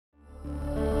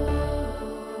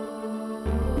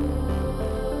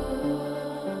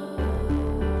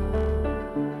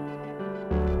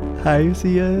Hej,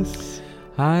 Mathias.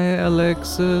 Hej,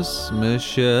 Alexis,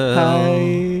 Michelle.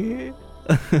 Hej.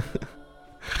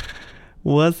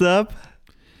 What's up?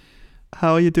 How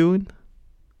are you doing?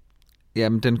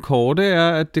 Jamen, den korte er,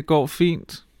 at det går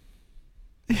fint.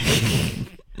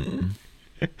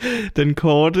 Den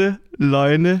korte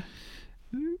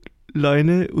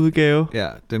løgne-udgave. Ja,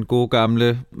 den gode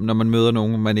gamle, når man møder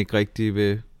nogen, man ikke rigtig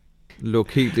vil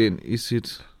lukke helt ind i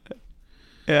sit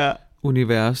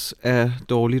univers af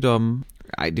dårligdomme.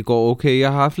 Ej, det går okay.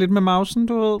 Jeg har haft lidt med mausen,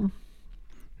 du ved.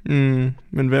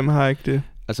 Men hvem har ikke det?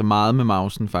 Altså meget med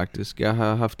mausen, faktisk. Jeg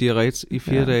har haft diarré i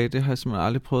 4 dage. Det har jeg simpelthen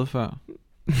aldrig prøvet før.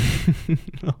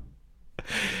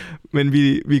 Men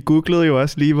vi googlede jo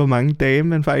også lige, hvor mange dage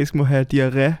man faktisk må have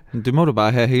diarré. Det må du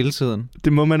bare have hele tiden.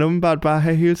 Det må man åbenbart bare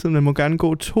have hele tiden. Man må gerne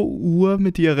gå 2 uger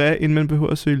med diarré, inden man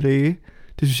behøver at søge læge.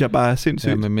 Det synes jeg bare er sindssygt.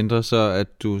 Ja, med mindre så,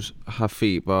 at du har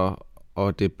feber,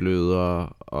 og det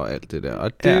bløder, og alt det der.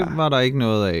 Og det var der ikke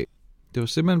noget af. Det var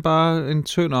simpelthen bare en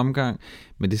tynd omgang.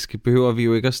 Men det behøver vi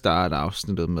jo ikke at starte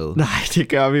afsnittet med. Nej, det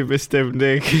gør vi bestemt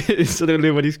ikke. Så det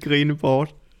løber de skrigende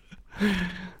bort.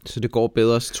 Så det går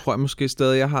bedre. Så tror jeg måske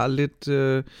stadig, jeg har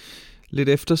lidt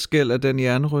efterskæld af den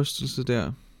hjernerystelse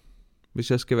der.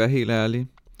 Hvis jeg skal være helt ærlig.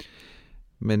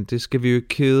 Men det skal vi jo ikke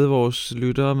kede vores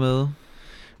lyttere med.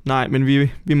 Nej, men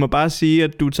vi må bare sige,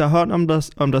 at du tager hånd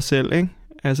om dig selv, ikke?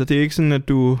 Altså, det er ikke sådan,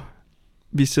 at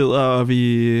vi sidder og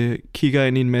vi kigger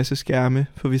ind i en masse skærme.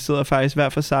 For vi sidder faktisk hver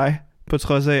for sig, på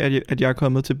trods af, at jeg er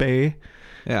kommet tilbage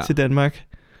til Danmark.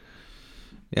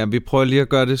 Ja, vi prøver lige at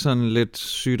gøre det sådan lidt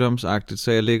sygdomsagtigt,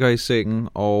 så jeg ligger i sengen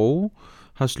og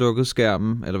har slukket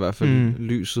skærmen, eller i hvert fald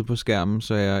lyset på skærmen,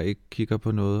 så jeg ikke kigger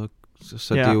på noget.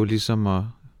 Så det er jo ligesom at...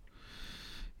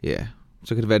 Ja,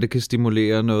 så kan det være, det kan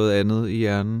stimulere noget andet i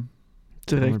hjernen.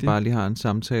 Det er rigtigt. Man bare lige har en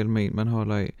samtale med en, man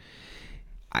holder af.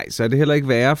 Ej, så er det heller ikke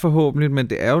værre forhåbentlig, men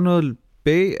det er jo noget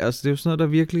altså det er jo sådan noget, der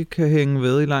virkelig kan hænge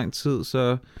ved i lang tid,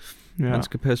 så man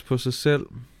skal passe på sig selv.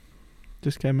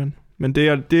 Det skal man. Men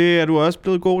det er du også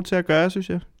blevet god til at gøre, synes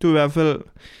jeg. Du er i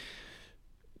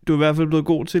hvert fald blevet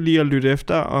god til lige at lytte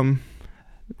efter, om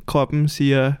kroppen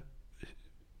siger,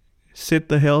 sit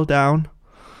the hell down,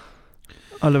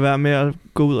 og lad være med at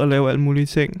gå ud og lave alle mulige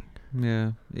ting.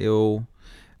 Ja, jo.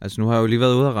 Altså nu har jeg jo lige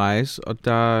været ude at rejse, og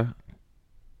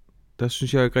der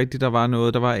synes jeg ikke rigtigt, der var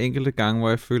noget. Der var enkelte gange, hvor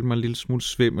jeg følte mig en lille smule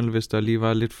svimmel, hvis der lige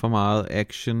var lidt for meget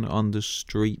action on the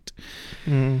street.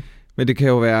 Men det kan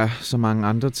jo være så mange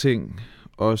andre ting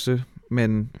også,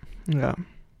 men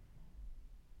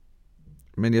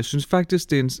jeg synes faktisk,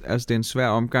 det er en svær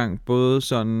omgang, både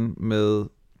sådan med,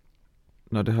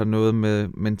 når det har noget med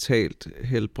mentalt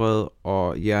helbred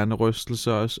og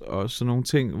hjernerystelser og sådan nogle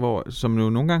ting, som jo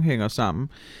nogle gange hænger sammen.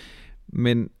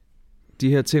 Men de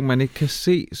her ting, man ikke kan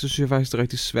se, så synes jeg faktisk, det er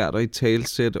rigtig svært at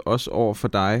italesætte, også over for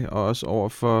dig, og også over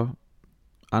for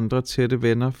andre tætte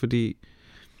venner, fordi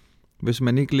hvis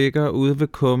man ikke ligger ude ved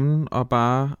kummen og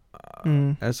bare,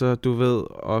 altså du ved,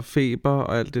 og feber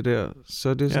og alt det der, så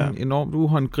er det sådan enormt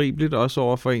uhåndgribeligt også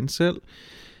over for en selv.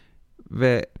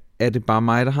 Er det bare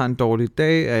mig, der har en dårlig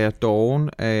dag? Er jeg doven?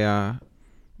 Er jeg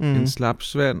en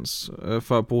slapsvans,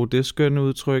 for at bruge det skønne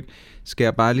udtryk? Skal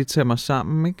jeg bare lige tage mig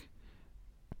sammen, ikke?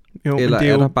 Jo, eller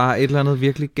er der bare et eller andet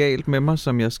virkelig galt med mig,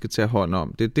 som jeg skal tage hånd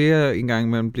om? Det er det, jeg engang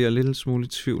man bliver lidt smule i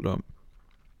tvivl om.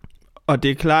 Og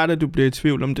det er klart, at du bliver i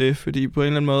tvivl om det, fordi på en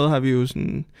eller anden måde har vi jo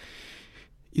sådan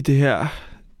i det her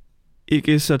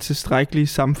ikke så tilstrækkelige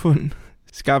samfund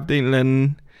skabt en eller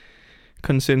anden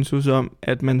konsensus om,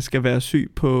 at man skal være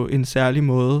syg på en særlig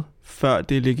måde, før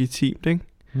det er legitimt, ikke?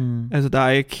 Altså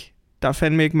der er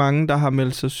fandme ikke mange, der har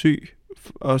meldt sig syg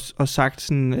og sagt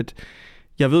sådan, at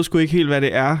jeg ved sgu ikke helt, hvad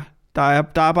det er. Der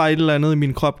er bare et eller andet i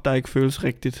min krop, der ikke føles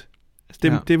rigtigt.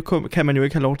 Altså det kan man jo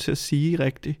ikke have lov til at sige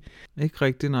rigtigt. Ikke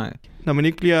rigtigt, nej. Når man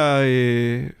ikke bliver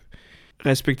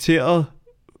respekteret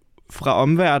fra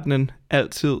omverdenen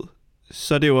altid,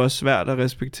 så er det jo også svært at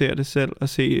respektere det selv og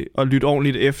se og lytte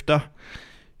ordentligt efter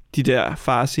de der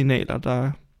faresignaler,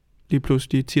 der lige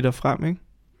pludselig titter frem, ikke?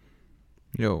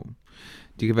 Jo,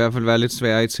 de kan i hvert fald være lidt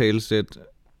svære i talesæt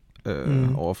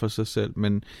over for sig selv,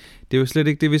 men det er jo slet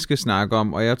ikke det, vi skal snakke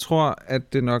om, og jeg tror,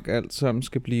 at det nok alt sammen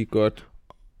skal blive godt.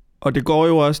 Og det går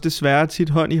jo også desværre tit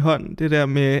hånd i hånd, det der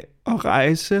med at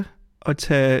rejse og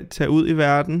tage ud i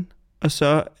verden, og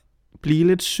så blive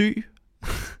lidt syg.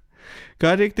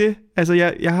 Gør det ikke det? Altså,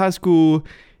 jeg har sgu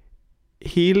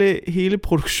hele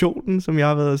produktionen, som jeg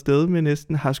har været afsted med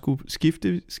næsten, har sgu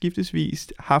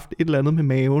skiftesvis haft et eller andet med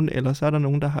maven, eller så er der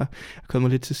nogen, der har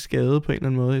kommet lidt til skade på en eller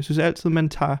anden måde. Jeg synes altid, man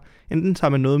tager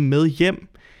man noget med hjem,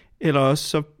 eller også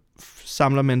så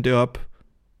samler man det op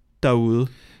derude.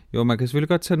 Jo, man kan selvfølgelig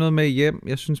godt tage noget med hjem.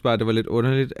 Jeg synes bare, det var lidt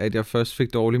underligt, at jeg først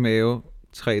fik dårlig mave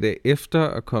 3 dage efter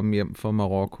at komme hjem fra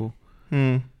Marokko.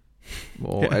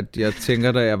 Hvor at jeg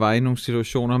tænker, da jeg var i nogle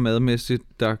situationer madmæssigt,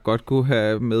 der godt kunne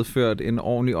have medført en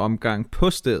ordentlig omgang på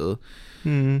stedet.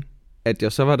 At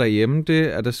jeg så var derhjemme,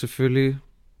 det er der selvfølgelig...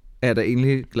 er jeg da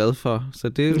egentlig glad for. Så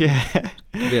det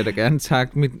vil jeg da gerne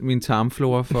takke min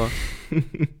tarmflora for.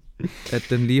 At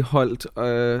den lige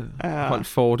holdt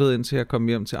fortet, indtil jeg kom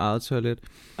hjem til eget toilet.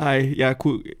 Ej,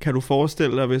 kan du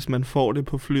forestille dig, hvis man får det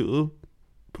på flyet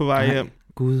på vej hjem?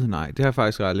 Gud, nej. Det har jeg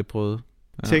faktisk aldrig prøvet.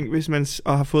 Ja. Tænk, hvis man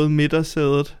har fået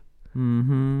midtersædet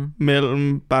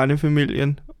mellem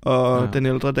barnefamilien og den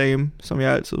ældre dame, som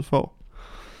jeg altid får.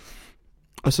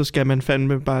 Og så skal man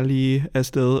fandme bare lige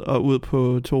afsted og ud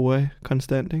på toget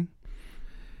konstant, ikke?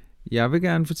 Jeg vil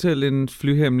gerne fortælle en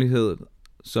flyhemmelighed,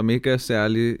 som ikke er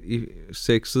særlig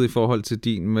sexet i forhold til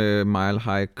din med Mile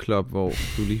High Club, hvor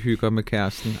du lige hygger med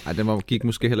kæresten. Ej, den gik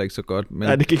måske heller ikke så godt. Men...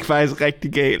 Nej, det gik faktisk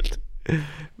rigtig galt.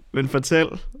 Men fortæl.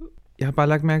 Jeg har bare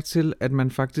lagt mærke til, at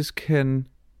man faktisk kan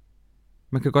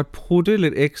godt prutte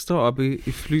lidt ekstra op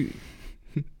i fly,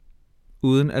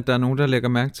 uden at der er nogen, der lægger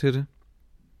mærke til det.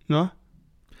 Nå?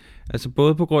 Altså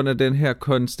både på grund af den her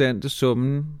konstante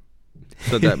summen,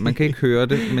 så man kan ikke høre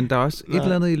det, men der er også et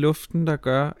eller andet i luften, der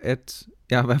gør, at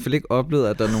jeg har i hvert fald ikke oplevet,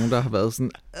 at der er nogen, der har været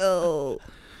sådan,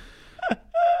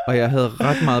 Og jeg havde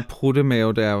ret meget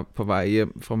pruttemave, da jeg var på vej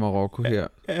hjem fra Marokko her.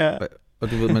 Ja.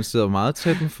 Og du ved, man sidder meget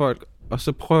tæt med folk, og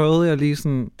så prøvede jeg lige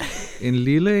sådan en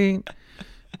lille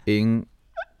en.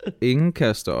 Ingen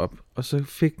kaster op, og så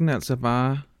fik den altså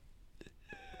bare...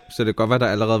 Så det kan godt være, der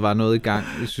allerede var noget i gang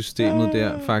i systemet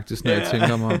der, faktisk, når jeg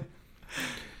tænker mig om.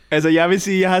 Altså, jeg vil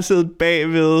sige, at jeg har siddet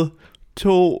bagved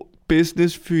 2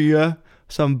 businessfyre,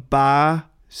 som bare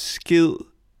skid.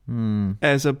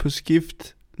 Altså på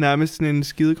skift. Nærmest sådan en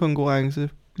skidekonkurrence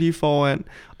lige foran.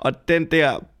 Og den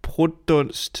der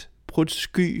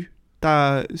prutsky,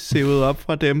 der sævede op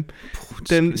fra dem,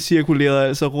 den cirkulerede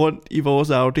altså rundt i vores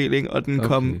afdeling, og den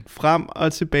kom frem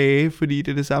og tilbage, fordi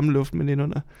det er det samme luft, men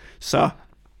indunder. Så...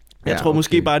 Jeg tror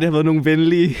måske bare, det har været nogle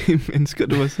venlige mennesker,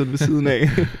 du har siddet ved siden af.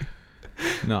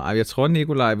 Nå, jeg tror,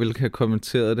 Nikolaj ville have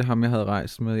kommenteret det, ham jeg havde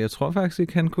rejst med. Jeg tror faktisk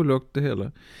ikke, han kunne lugte det heller.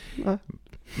 Ja.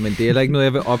 Men det er heller ikke noget,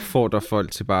 jeg vil opfordre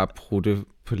folk til bare at prutte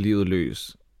på livet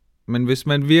løs. Men hvis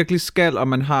man virkelig skal, og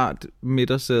man har et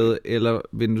midtersæde eller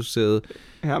vinduessæde...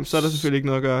 Ja, så er der selvfølgelig ikke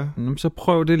noget at gøre. Så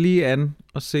prøv det lige an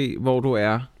og se, hvor du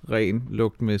er ren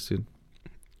lugtmæssigt.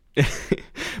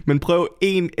 Men prøv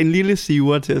en lille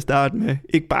siver til at starte med.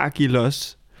 Ikke bare give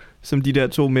los, som de der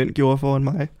 2 mænd gjorde foran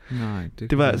mig. Nej,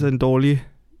 det var altså en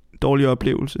dårlig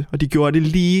oplevelse. Og de gjorde det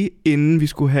lige inden vi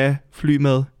skulle have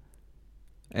flymad.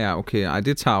 Ja, okay. Ej,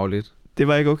 det er tarveligt. Det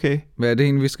var ikke okay. Hvad er det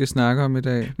egentlig, vi skal snakke om i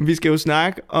dag? Vi skal jo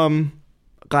snakke om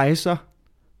rejser,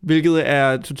 hvilket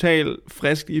er totalt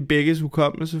frisk i begges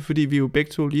hukommelse, fordi vi jo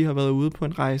begge to lige har været ude på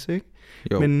en rejse, ikke?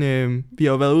 Jo. Men vi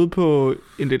har jo været ude på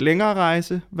en lidt længere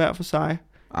rejse, hver for sig.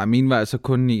 Ej, min var altså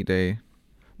kun 9 dage.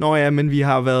 Nå ja, men vi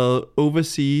har været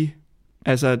oversea,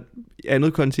 altså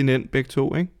andet kontinent begge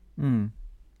to, ikke?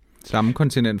 Samme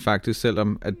kontinent faktisk,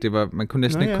 selvom at det var, man kunne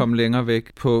næsten ikke komme længere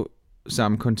væk på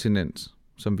samme kontinent,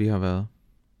 som vi har været.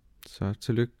 Så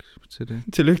tillykke til det.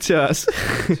 Tillykke til os.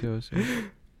 Til os, ja.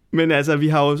 Men altså, vi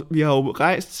har jo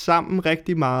rejst sammen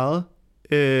rigtig meget.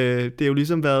 Det har jo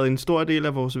ligesom været en stor del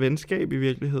af vores venskab i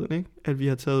virkeligheden, ikke? At vi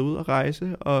har taget ud og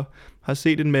rejse og har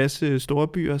set en masse store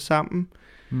byer sammen.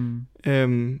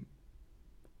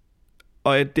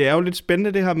 Og det er jo lidt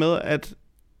spændende det her med, at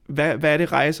hvad er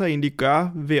det rejser egentlig gør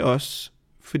ved os?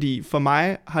 Fordi for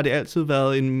mig har det altid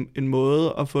været en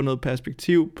måde at få noget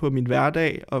perspektiv på min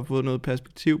hverdag og få noget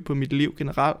perspektiv på mit liv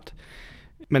generelt.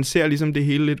 Man ser ligesom det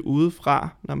hele lidt udefra,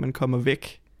 når man kommer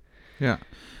væk. Ja.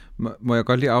 Må jeg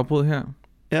godt lige afbryde her?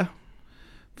 Ja.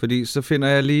 Fordi så finder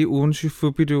jeg lige ugens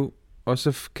Shufubidu, og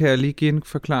så kan jeg lige give en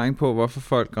forklaring på, hvorfor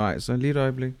folk rejser. Lige et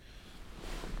øjeblik.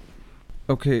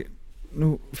 Okay,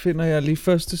 nu finder jeg lige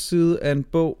første side af en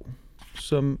bog,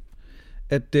 som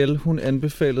Adele, hun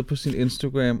anbefalede på sin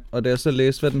Instagram, og da jeg så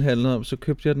læste, hvad den handlede om, så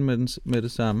købte jeg den med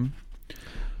det samme.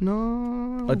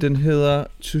 Og den hedder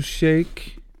To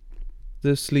Shake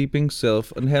the Sleeping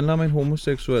Self, og den handler om en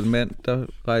homoseksuel mand, der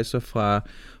rejser fra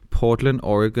Portland,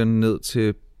 Oregon, ned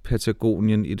til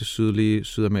Patagonien i det sydlige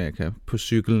Sydamerika, på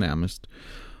cykel nærmest,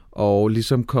 og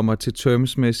ligesom kommer til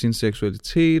terms med sin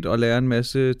seksualitet, og lærer en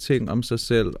masse ting om sig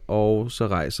selv, og så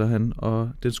rejser han,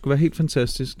 og den skulle være helt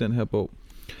fantastisk, den her bog.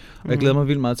 Og jeg glæder mig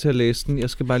vildt meget til at læse den. Jeg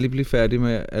skal bare lige blive færdig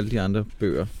med alle de andre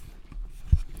bøger.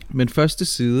 Men første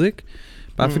side, ikke?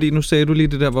 Bare fordi, nu sagde du lige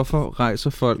det der, hvorfor rejser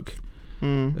folk?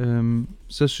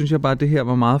 Så synes jeg bare, at det her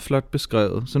var meget flot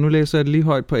beskrevet. Så nu læser jeg det lige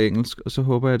højt på engelsk, og så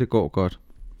håber jeg, at det går godt.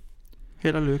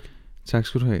 Held og lykke. Tak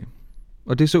skal du have.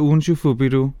 Og det er så ugens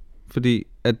Jufubidu, fordi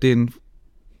at det er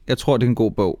jeg tror, det er en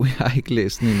god bog. Jeg har ikke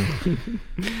læst den endnu.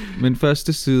 Men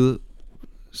første side,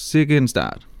 sikke en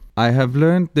start. I have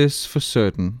learned this for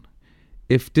certain.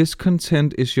 If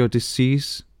discontent is your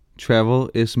disease, travel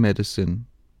is medicine.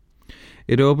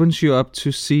 It opens you up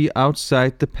to see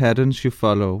outside the patterns you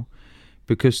follow,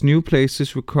 because new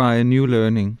places require new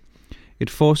learning. It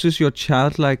forces your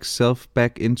childlike self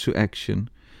back into action.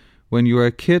 When you are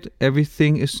a kid,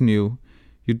 everything is new.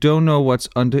 You don't know what's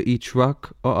under each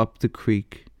rock or up the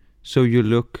creek. So you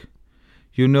look.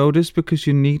 You notice because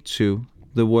you need to.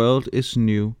 The world is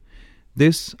new.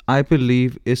 This, I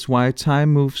believe, is why time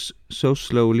moves so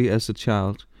slowly as a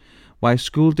child. Why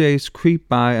school days creep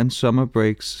by and summer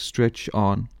breaks stretch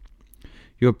on.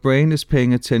 Your brain is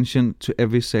paying attention to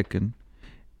every second.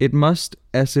 It must,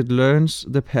 as it learns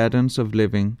the patterns of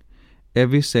living.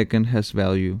 Every second has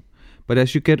value. But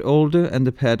as you get older and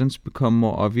the patterns become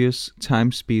more obvious,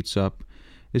 time speeds up,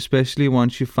 especially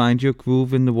once you find your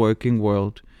groove in the working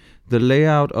world. The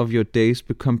layout of your days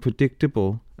become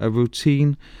predictable, a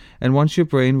routine, and once your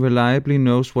brain reliably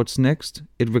knows what's next,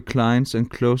 it reclines and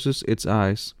closes its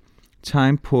eyes.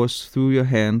 Time pours through your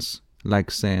hands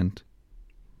like sand.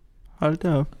 Hold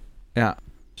da op. Ja.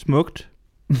 Smukt.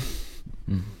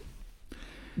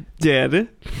 Det er det.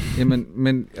 Jamen,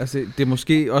 men altså, det er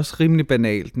måske også rimelig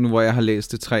banalt, nu hvor jeg har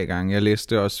læst det 3 gange. Jeg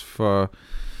læste det også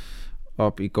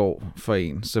op i går for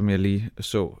en, som jeg lige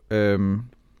så.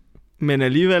 Men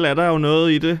alligevel er der jo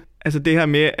noget i det. Altså det her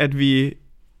med, at vi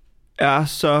er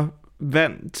så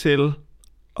vant til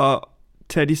at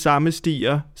tage de samme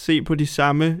stier, se på de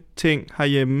samme ting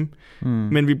herhjemme,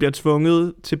 men vi bliver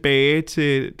tvunget tilbage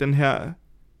til den her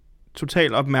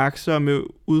totalt opmærksomme,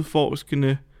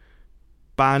 udforskende,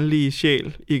 barnlige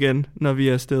sjæl igen, når vi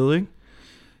er afsted, ikke?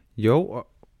 Jo,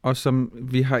 og som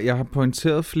jeg har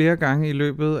pointeret flere gange i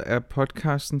løbet af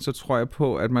podcasten, så tror jeg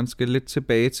på, at man skal lidt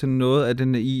tilbage til noget af det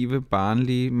naive,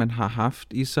 barnlige, man har haft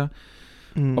i sig,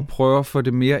 og prøve at få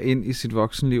det mere ind i sit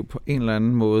voksenliv på en eller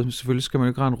anden måde. Selvfølgelig skal man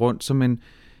jo ikke rende rundt som en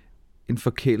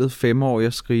forkælet 5-årig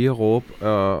og skrige og råbe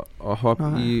og hoppe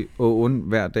i åen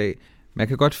hver dag. Man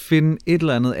kan godt finde et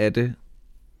eller andet af det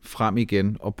frem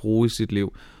igen og bruge i sit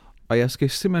liv. Og jeg skal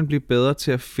simpelthen blive bedre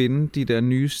til at finde de der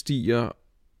nye stier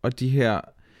og de her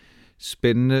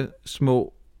spændende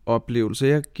små oplevelser.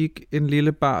 Jeg gik en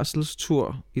lille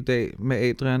barselstur i dag med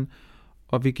Adrian,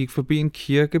 og vi gik forbi en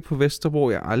kirke på Vesterbro,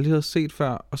 jeg aldrig havde set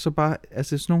før, og så bare,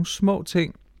 altså sådan nogle små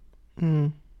ting,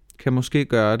 kan måske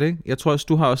gøre det. Jeg tror også,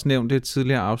 du har også nævnt det i et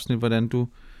tidligere afsnit, hvordan du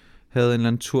havde en eller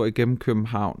anden tur igennem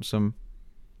København, som...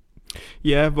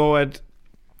 Ja, hvor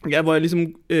jeg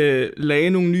ligesom lagde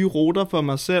nogle nye ruter for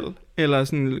mig selv, eller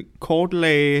sådan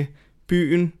kortlagde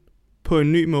byen på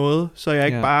en ny måde, så jeg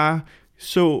ikke bare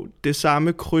så det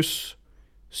samme kryds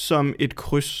som et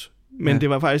kryds, men det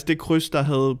var faktisk det kryds, der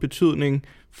havde betydning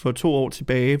for 2 år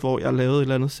tilbage, hvor jeg lavede et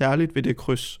eller andet særligt ved det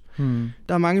kryds.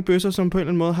 Der er mange bøsser, som på en eller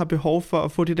anden måde har behov for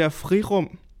at få det der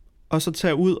frirum, og så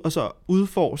tage ud og så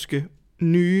udforske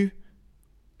nye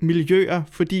miljøer,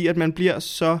 fordi at man bliver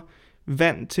så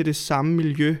vant til det samme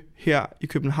miljø her i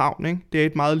København, ikke? Det er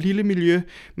et meget lille miljø.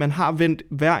 Man har vendt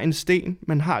hver en sten.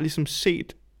 Man har ligesom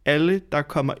set alle, der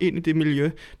kommer ind i det miljø.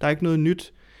 Der er ikke noget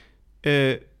nyt.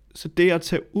 Så det at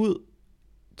tage ud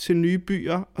til nye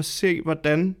byer og se,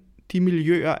 hvordan de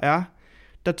miljøer er,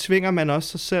 der tvinger man også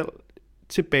sig selv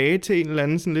tilbage til en eller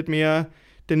anden sådan lidt mere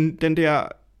den der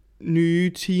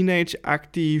nye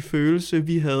teenage-agtige følelse,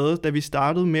 vi havde, da vi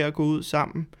startede med at gå ud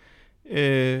sammen.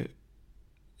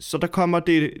 Så der kommer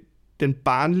den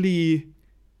barnlige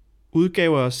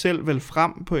udgave af os selv vel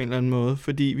frem på en eller anden måde,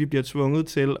 fordi vi bliver tvunget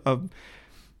til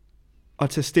at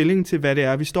tage stilling til, hvad det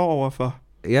er, vi står overfor.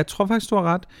 Jeg tror faktisk, du har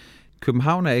ret.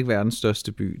 København er ikke verdens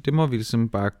største by. Det må vi ligesom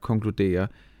bare konkludere.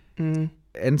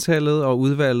 Antallet og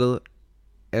udvalget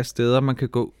af steder, man kan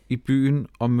gå i byen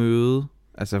og møde.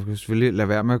 Altså, jeg kan selvfølgelig lade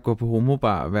være med at gå på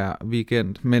homobar hver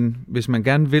weekend, men hvis man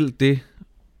gerne vil det,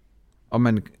 og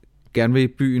man gerne vil i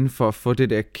byen for at få det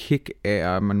der kick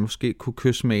af, at man måske kunne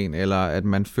kysse med en, eller at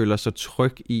man føler sig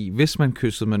tryg i, hvis man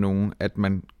kyssede med nogen, at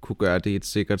man kunne gøre det i et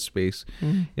sikkert space,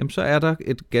 jamen så er der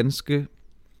et ganske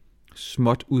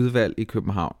småt udvalg i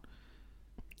København.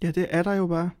 Ja, det er der jo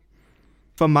bare.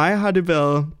 For mig har det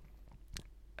været,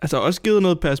 altså også givet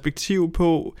noget perspektiv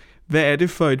på, hvad er det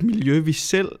for et miljø, vi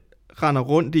selv render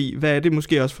rundt i? Hvad er det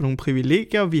måske også for nogle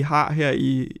privilegier, vi har her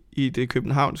i det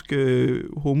københavnske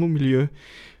homomiljø?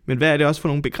 Men hvad er det også for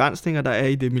nogle begrænsninger, der er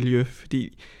i det miljø?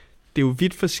 Fordi det er jo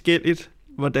vidt forskelligt,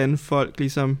 hvordan folk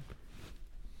ligesom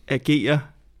agere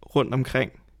rundt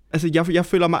omkring. Altså, jeg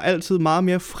føler mig altid meget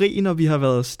mere fri, når vi har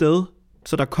været afsted.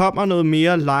 Så der kommer noget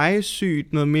mere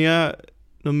legesygt, noget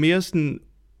mere sådan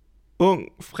ung,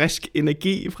 frisk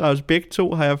energi fra os begge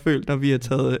to, har jeg følt, når vi har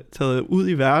taget ud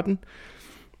i verden.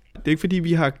 Det er ikke fordi,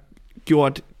 vi har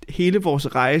gjort hele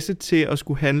vores rejse til at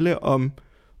skulle handle om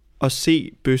at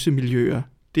se bøssemiljøer.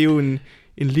 Det er jo en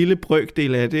lille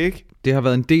brøkdel af det, ikke? Det har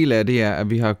været en del af det, ja, at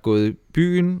vi har gået i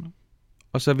byen,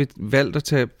 og så har vi valgt at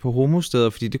tage på homosteder,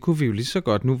 fordi det kunne vi jo lige så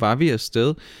godt. Nu var vi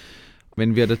afsted,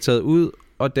 men vi har da taget ud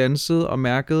og danset og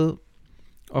mærket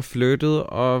og flyttet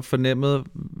og fornemmet,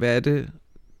 hvad er det,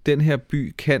 den her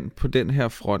by kan på den her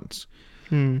front.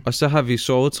 Og så har vi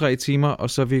sovet 3 timer, og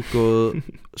så har vi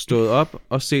stået op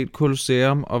og set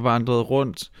Colosseum og vandret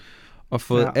rundt og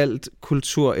fået alt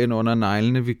kultur ind under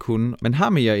neglene, vi kunne. Man har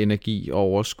mere energi og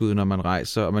overskud, når man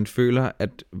rejser, og man føler,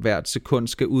 at hvert sekund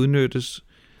skal udnyttes.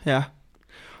 Ja.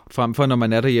 Frem for når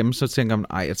man er derhjemme, så tænker man,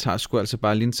 jeg tager sgu altså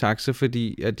bare lige en taxa,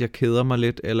 fordi at jeg keder mig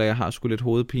lidt, eller jeg har sgu lidt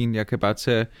hovedpine. Jeg kan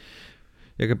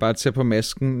bare tage på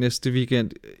masken næste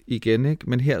weekend igen, ikke?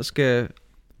 Men her skal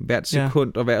hvert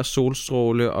sekund og hver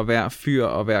solstråle og hver fyr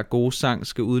og hver gode sang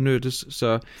skal udnyttes.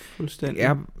 Så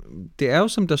det er jo,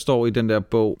 som der står i den der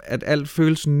bog, at alt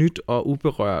føles nyt og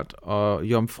uberørt og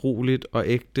jomfrueligt og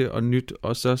ægte og nyt,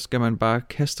 og så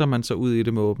kaster man sig ud i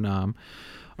det med åbne arme.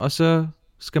 Og så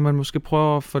skal man måske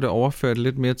prøve at få det overført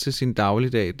lidt mere til sin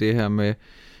dagligdag, det her med,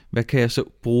 hvad kan jeg så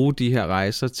bruge de her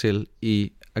rejser til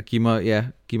i at give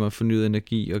mig fornyet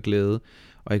energi og glæde,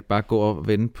 og ikke bare gå og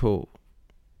vente på,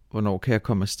 hvornår kan jeg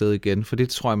komme afsted igen, for det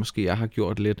tror jeg måske, jeg har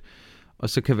gjort lidt. Og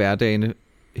så kan hverdagene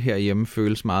herhjemme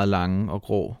føles meget lange og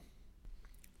grå.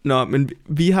 Nå, men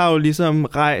vi har jo ligesom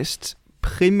rejst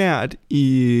primært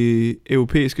i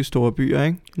europæiske store byer,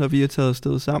 ikke? Når vi har taget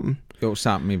afsted sammen. Jo,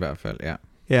 sammen i hvert fald, ja.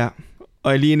 Ja,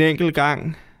 og lige en enkelt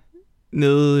gang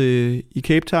nede i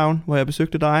Cape Town, hvor jeg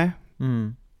besøgte dig.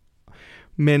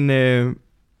 Men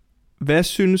hvad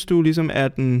synes du ligesom er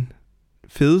den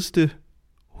fedeste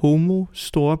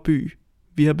store by,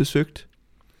 vi har besøgt?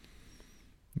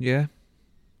 Ja.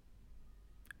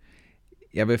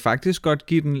 Jeg vil faktisk godt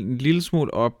give den en lille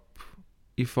smule op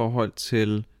i forhold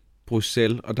til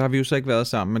Bruxelles, og der har vi jo så ikke været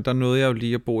sammen, men der nåede jeg jo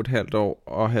lige at bo et halvt år,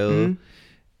 og havde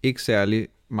ikke særlig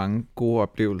mange gode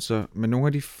oplevelser, men nogle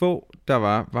af de få, der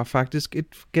var faktisk et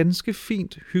ganske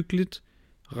fint, hyggeligt,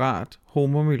 rart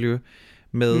homomiljø,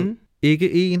 med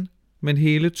ikke én, men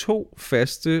hele 2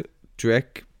 faste drag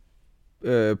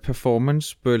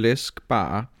performance burlesque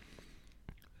barer,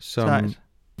 som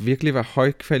virkelig var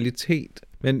høj kvalitet.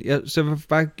 Men så vil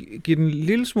bare give den en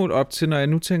lille smule op til, når jeg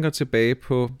nu tænker tilbage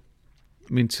på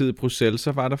min tid i Bruxelles,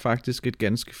 så var der faktisk et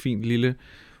ganske fint lille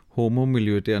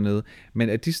homomiljø dernede. Men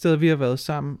af de steder, vi har været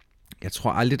sammen, jeg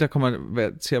tror aldrig, der kommer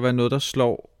til at være noget, der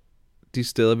slår de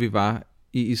steder, vi var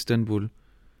i Istanbul.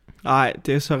 Nej,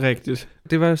 det er så rigtigt.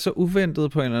 Det var så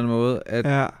uventet på en eller anden måde,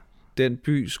 at den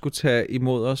by skulle tage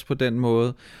imod os på den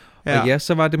måde. Og ja,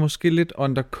 så var det måske lidt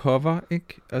undercover,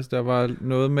 ikke? Altså, der var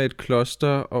noget med et kloster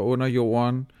og under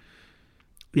jorden.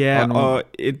 Ja, og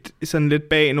et sådan lidt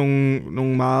bag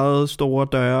nogle meget store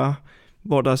døre,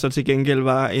 hvor der så til gengæld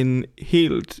var en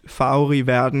helt farverig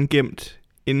verden gemt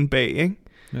inde bag, ikke?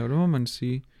 Ja, det må man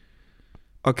sige.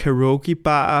 Og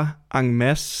karaoke-bar en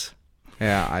masse.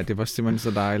 Ja, det var simpelthen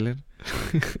så dejligt.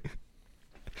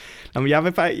 Jamen,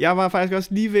 jeg var faktisk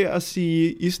også lige ved at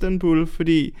sige Istanbul,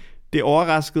 fordi det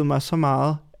overraskede mig så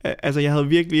meget. Altså, jeg havde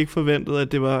virkelig ikke forventet,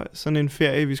 at det var sådan en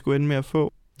ferie, vi skulle ende med at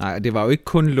få. Nej, det var jo ikke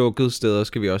kun lukkede steder,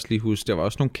 skal vi også lige huske. Der var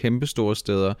også nogle kæmpe store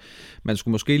steder. Man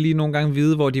skulle måske lige nogle gange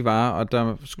vide, hvor de var, og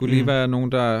der skulle lige være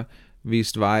nogen, der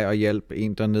viste vej og hjalp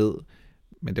en derned.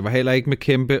 Men det var heller ikke med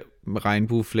kæmpe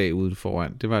regnbueflag ude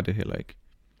foran. Det var det heller ikke.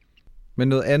 Men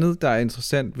noget andet, der er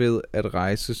interessant ved at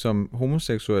rejse som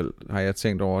homoseksuel, har jeg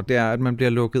tænkt over, det er, at man bliver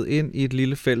lukket ind i et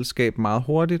lille fællesskab meget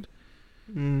hurtigt,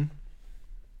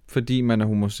 fordi man er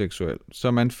homoseksuel.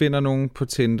 Så man finder nogen på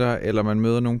Tinder, eller man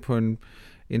møder nogen på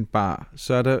en bar,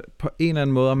 så er der på en eller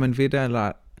anden måde, om man ved det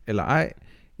eller ej,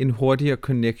 en hurtigere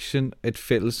connection, et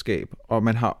fællesskab. Og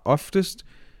man har oftest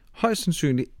højst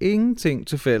sandsynligt ingenting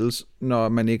til fælles, når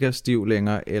man ikke er stiv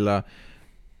længere, eller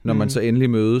når man så endelig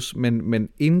mødes. Men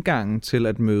indgangen til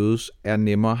at mødes er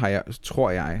nemmere, tror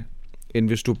jeg, end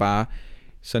hvis du bare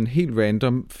sådan helt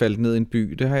random faldt ned i en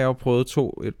by. Det har jeg jo prøvet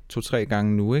 2-3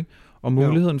 gange nu, ikke? Og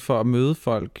muligheden for at møde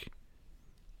folk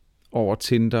over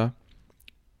Tinder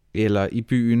eller i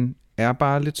byen er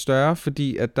bare lidt større,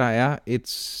 fordi at der er et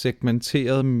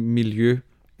segmenteret miljø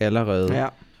allerede. Ja.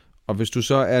 Og hvis du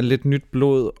så er lidt nyt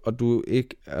blod, og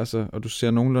du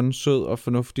ser nogenlunde sød og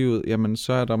fornuftig ud, jamen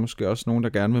så er der måske også nogen, der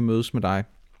gerne vil mødes med dig.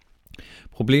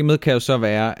 Problemet kan jo så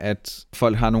være, at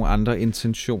folk har nogle andre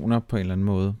intentioner på en eller anden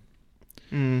måde.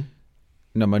 Mm.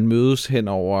 Når man mødes hen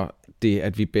over det,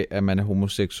 at man er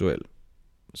homoseksuel,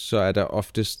 så er der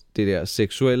oftest det der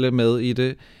seksuelle med i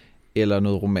det, eller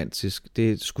noget romantisk.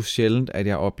 Det er sgu sjældent, at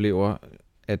jeg oplever,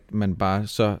 at man bare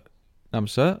så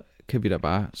er vi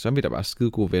da bare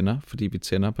skide gode venner, fordi vi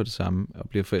tænder på det samme og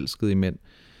bliver forelsket i mænd.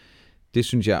 Det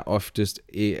synes jeg oftest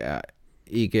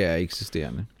ikke er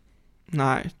eksisterende.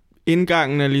 Nej,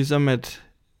 indgangen er ligesom, at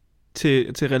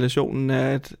til relationen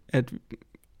er, at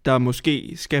der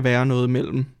måske skal være noget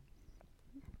mellem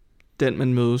den,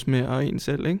 man mødes med, og en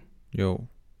selv, ikke? Jo.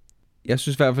 Jeg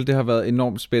synes i hvert fald, det har været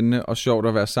enormt spændende og sjovt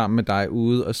at være sammen med dig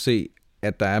ude og se,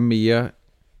 at der er mere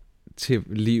til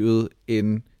livet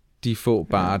end de få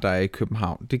barer, der er i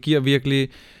København. Det giver virkelig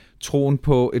troen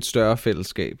på et større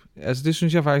fællesskab. Altså det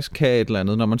synes jeg faktisk kan et eller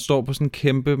andet, når man står på sådan en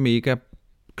kæmpe mega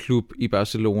klub i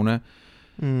Barcelona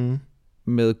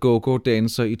med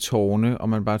go-go-dancer i tårne, og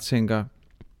man bare tænker,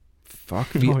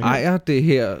 fuck, vi ejer det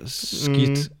her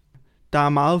skidt. Der er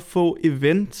meget få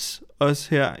events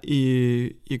også her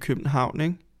i København,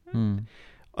 ikke?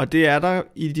 Og det er der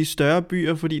i de større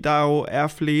byer, fordi der jo er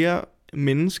flere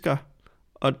mennesker,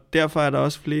 og derfor er der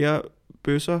også flere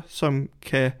bøsser, som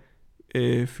kan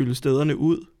fylde stederne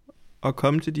ud og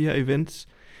komme til de her events.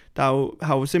 Har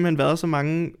jo simpelthen været så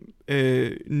mange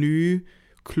nye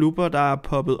klubber, der er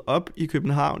poppet op i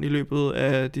København i løbet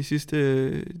af de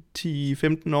sidste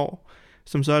 10-15 år,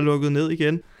 som så er lukket ned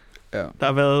igen. Ja. Der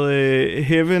har været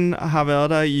Heaven har været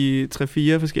der i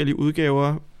 3-4 forskellige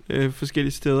udgaver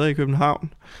forskellige steder i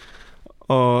København.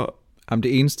 Og jamen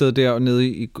det ene sted der nede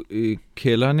i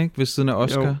kælderen, ikke? Ved siden af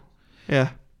Oscar. Jo. Ja.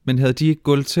 Men havde de ikke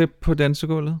gulvtæppe på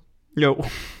dansegulvet? Jo,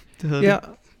 det havde de.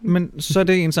 Men så er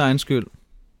det ens egen skyld.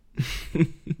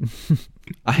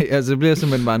 Ej, altså det bliver jeg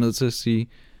simpelthen bare nødt til at sige.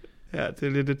 Ja, det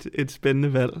er lidt et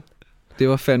spændende valg. Det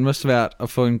var fandme svært at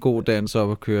få en god dans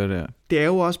op at køre der. Det er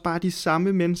jo også bare de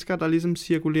samme mennesker, der ligesom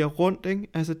cirkulerer rundt, ikke?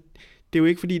 Altså, det er jo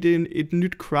ikke fordi, det er et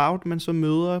nyt crowd, man så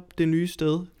møder det nye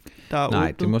sted, der er Nej,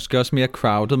 åbnet. det er måske også mere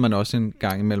crowded, man også en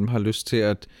gang imellem har lyst til,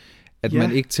 at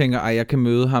man ikke tænker, ej, jeg kan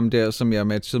møde ham der, som jeg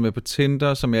matchede med på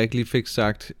Tinder, som jeg ikke lige fik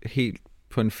sagt helt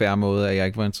på en fair måde, at jeg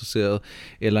ikke var interesseret,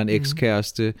 eller en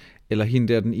ekskæreste, eller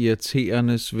hende der, den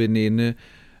irriterendes veninde,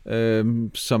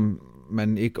 som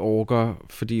man ikke orker,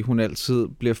 fordi hun altid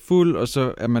bliver fuld, og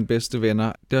så er man bedste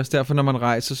venner. Det er også derfor, når man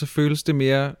rejser, så føles det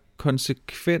mere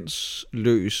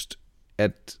konsekvensløst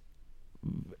at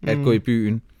gå i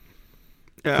byen.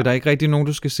 Ja. For der er ikke rigtig nogen,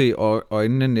 du skal se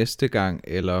øjnene næste gang,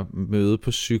 eller møde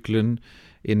på cyklen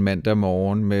en mandag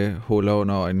morgen med huller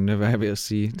under øjnene, hvad er jeg ved at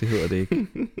sige? Det hedder det ikke.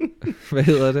 Hvad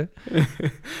hedder det?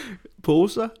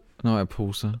 Poser? Nå, ja,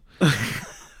 poser.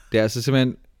 Det er altså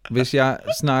simpelthen, hvis jeg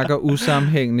snakker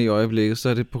usammenhængende i øjeblikket, så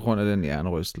er det på grund af den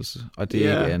hjernerystelse, og det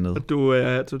er ikke andet. Og du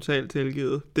er totalt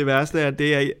tilgivet. Det værste er, at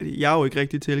jeg er jo ikke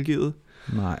rigtig tilgivet.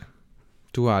 Nej,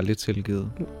 du er aldrig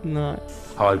tilgivet. Nej.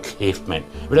 Hold kæft, mand.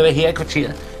 Vil du være her i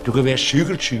kvarteret? Du kan være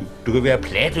cykeltyv, du kan være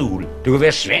platteugle, du kan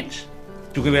være svens,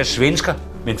 du kan være svensker,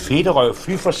 men fedterøv,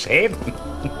 fy for satan.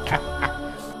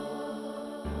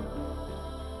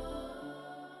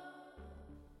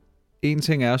 En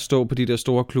ting er at stå på de der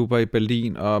store klubber i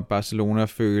Berlin og Barcelona og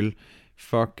føle,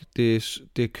 fuck,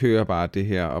 det kører bare det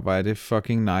her, og hvor er det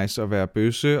fucking nice at være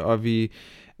bøsse, og vi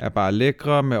er bare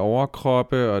lækre med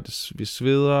overkroppe, og vi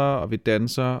sveder, og vi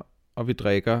danser, og vi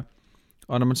drikker.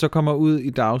 Og når man så kommer ud i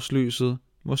dagslyset,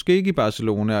 måske ikke i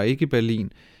Barcelona og ikke i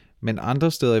Berlin, men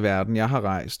andre steder i verden, jeg har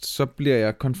rejst, så bliver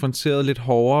jeg konfronteret lidt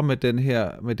hårdere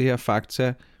med det her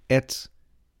fakta, at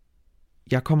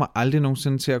jeg kommer aldrig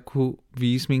nogensinde til at kunne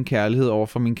vise min kærlighed over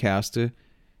for min kæreste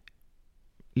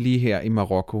lige her i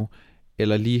Marokko,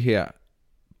 eller lige her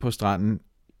på stranden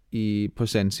på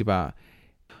Zanzibar.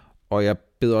 Og jeg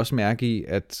bed også mærke i,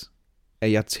 at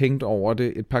jeg tænkte over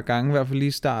det et par gange, i hvert fald lige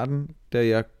i starten, da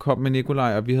jeg kom med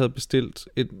Nikolaj, og vi havde bestilt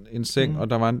en seng, og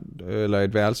der var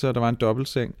et værelse, og der var en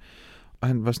dobbeltseng. Og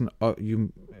han var sådan, you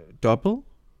double?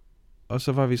 Og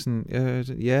så var vi sådan,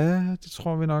 ja, det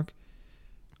tror vi nok.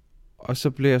 Og så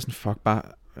blev jeg sådan, fuck bare,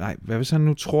 nej, hvad hvis han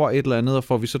nu tror et eller andet, og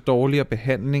får vi så dårligere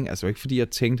behandling? Altså ikke fordi jeg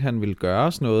tænkte, han ville gøre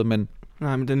os noget, men...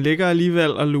 Nej, men den ligger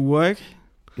alligevel og lurer, ikke?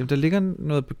 Jamen, der ligger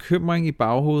noget bekymring i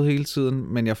baghovedet hele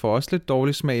tiden, men jeg får også lidt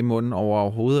dårlig smag i munden over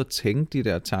overhovedet at tænke de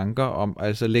der tanker om,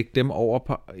 altså lægge dem over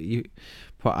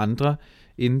på andre,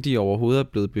 inden de overhovedet er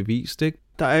blevet bevist, ikke?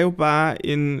 Der er jo bare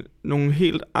nogle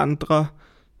helt andre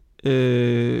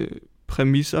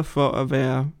præmisser for at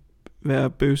være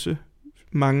bøsse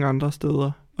mange andre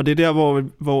steder. Og det er der,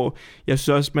 hvor jeg synes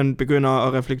også, man begynder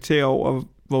at reflektere over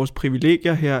vores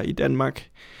privilegier her i Danmark.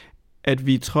 at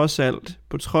vi trods alt,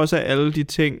 på trods af alle de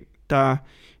ting, der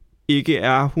ikke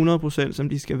er 100% som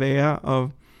de skal være,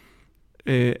 og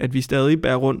at vi stadig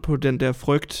bærer rundt på den der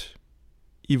frygt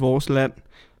i vores land,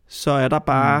 så er der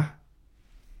bare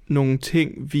nogle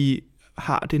ting, vi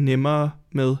har det nemmere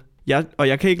med. Og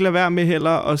jeg kan ikke lade være med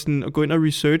heller at gå ind og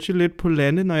researche lidt på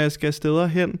lande, når jeg skal steder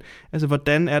hen. Altså,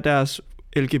 hvordan er deres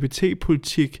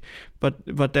LGBT-politik?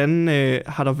 Hvordan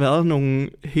har der været nogle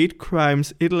hate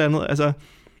crimes? Et eller andet. Altså,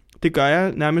 det gør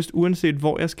jeg nærmest uanset,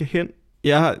 hvor jeg skal hen.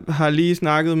 Jeg har lige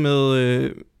snakket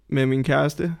med min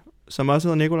kæreste, som også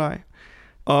hedder Nikolaj,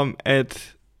 om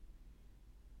at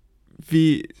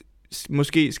vi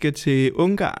måske skal til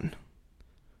Ungarn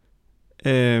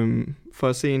for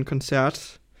at se en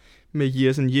koncert med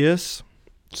Years and Years,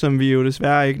 som vi jo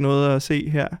desværre ikke nåede at se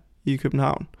her i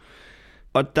København.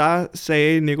 Og der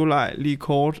sagde Nikolaj lige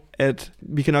kort, at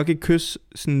vi kan nok ikke kysse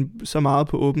så meget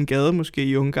på åben gade måske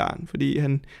i Ungarn, fordi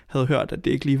han havde hørt, at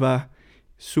det ikke lige var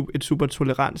et super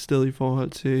tolerant sted i forhold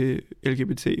til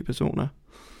LGBT-personer.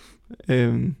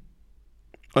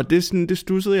 Og det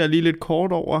stussede jeg lige lidt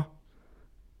kort over,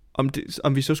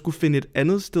 om vi så skulle finde et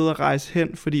andet sted at rejse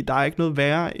hen, fordi der er ikke noget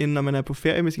værre, end når man er på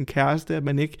ferie med sin kæreste, at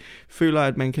man ikke føler,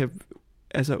 at man kan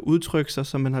udtrykke sig,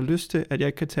 som man har lyst til, at jeg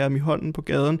ikke kan tage ham i hånden på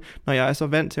gaden, når jeg er så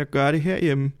vant til at gøre det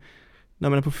herhjemme. Når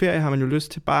man er på ferie, har man jo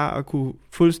lyst til bare at kunne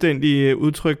fuldstændig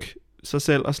udtrykke sig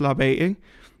selv og slappe af, ikke?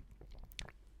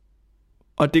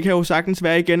 Og det kan jo sagtens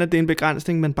være igen, at det er en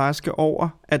begrænsning, man bare skal over,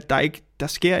 at der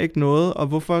sker ikke noget, og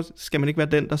hvorfor skal man ikke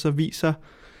være den, der så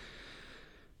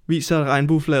viser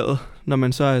regnbueflaget, når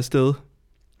man så er afsted.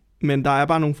 Men der er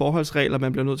bare nogle forholdsregler,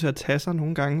 man bliver nødt til at tage sig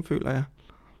nogle gange, føler jeg.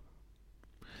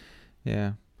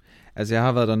 Ja, altså jeg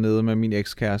har været dernede med min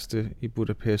ekskæreste i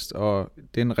Budapest, og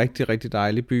det er en rigtig, rigtig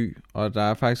dejlig by, og der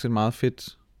er faktisk et meget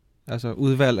fedt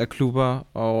udvalg af klubber,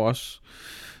 og også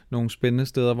nogle spændende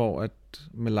steder, hvor at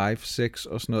med live sex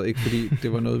og sådan noget, ikke fordi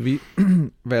det var noget, vi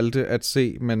valgte at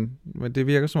se, men det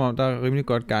virker som om, der er rimelig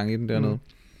godt gang i den dernede.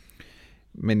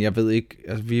 Men jeg ved ikke,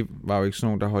 altså vi var jo ikke sådan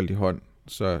nogen, der holdt i hånd,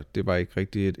 så det var ikke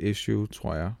rigtig et issue,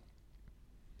 tror jeg.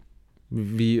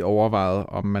 Vi overvejede,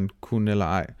 om man kunne eller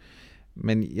ej.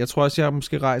 Men jeg tror også, jeg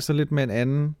måske rejser lidt med en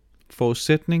anden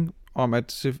forudsætning om,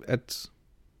 at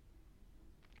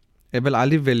jeg vil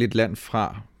aldrig vælge et land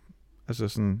fra. Altså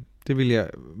sådan, det vil jeg,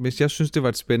 hvis jeg synes, det var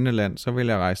et spændende land, så vil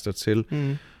jeg rejse dertil.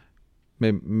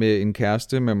 Med en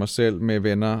kæreste, med mig selv, med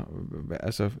venner.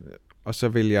 Altså, og så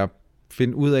vil jeg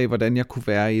finde ud af, hvordan jeg kunne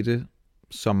være i det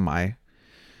som mig.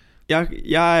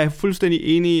 Jeg er fuldstændig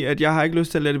enig i, at jeg har ikke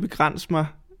lyst til at lade det begrænse mig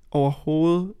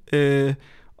overhovedet.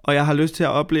 Og jeg har lyst til at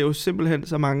opleve simpelthen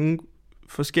så mange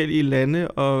forskellige lande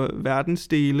og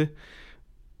verdensdele.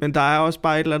 Men der er også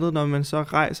bare et eller andet, når man så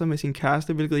rejser med sin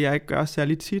kæreste, hvilket jeg ikke gør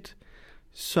særlig tit,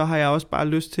 så har jeg også bare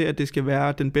lyst til, at det skal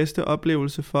være den bedste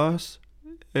oplevelse for os.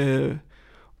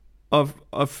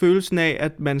 Og følelsen af,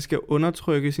 at man skal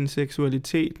undertrykke sin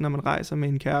seksualitet, når man rejser med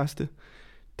en kæreste,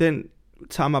 den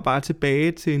tager mig bare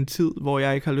tilbage til en tid, hvor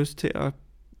jeg ikke har lyst til at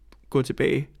gå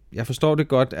tilbage. Jeg forstår det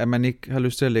godt, at man ikke har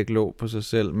lyst til at lægge låg på sig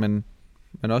selv, men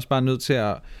man er også bare nødt til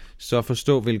at så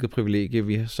forstå, hvilket privilegie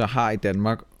vi så har i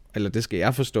Danmark, eller det skal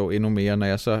jeg forstå endnu mere, når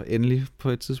jeg så endelig på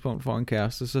et tidspunkt får en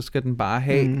kæreste, så skal den bare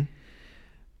have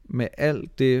med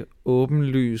alt det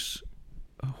åbenlys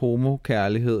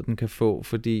homokærlighed, den kan få,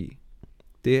 fordi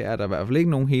det er der i hvert fald ikke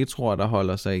nogen heteroer, der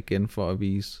holder sig igen for at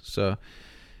vise, så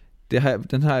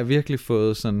den har jeg virkelig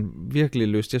fået sådan virkelig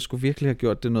lyst. Jeg skulle virkelig have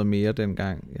gjort det noget mere,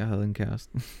 dengang jeg havde en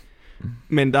kæreste.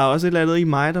 Men der er også et eller andet i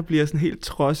mig, der bliver sådan helt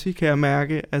trodsig, kan jeg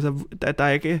mærke. Altså,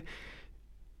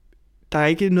 der er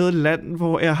ikke noget land,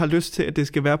 hvor jeg har lyst til, at det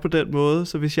skal være på den måde.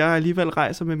 Så hvis jeg alligevel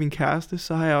rejser med min kæreste,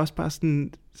 så har jeg også bare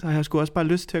sådan, så har jeg sgu også bare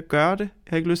lyst til at gøre det. Jeg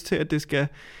har ikke lyst til, at det skal,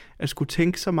 at skulle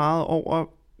tænke så meget over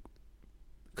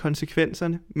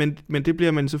konsekvenserne. Men det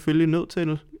bliver man selvfølgelig nødt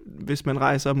til, hvis man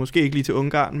rejser, måske ikke lige til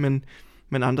Ungarn,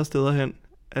 men andre steder hen,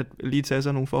 at lige tage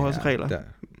sig nogle forholdsregler.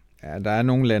 Der er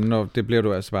nogle lande, og det bliver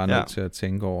du altså bare nødt til at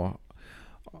tænke over.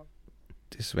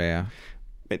 Desværre.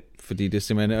 Fordi det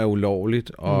simpelthen er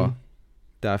ulovligt, og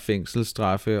der er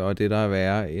fængselsstraffe, og det der er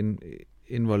værre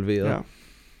involveret. Ja.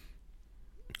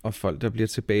 Og folk, der bliver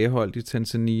tilbageholdt i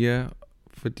Tanzania,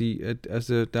 fordi at,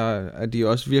 altså, der er de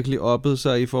også virkelig oppet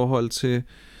sig i forhold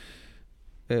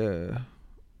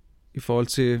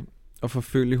til at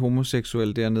forfølge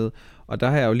homoseksuelle dernede. Og der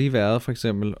har jeg jo lige været for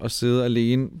eksempel og sidde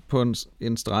alene på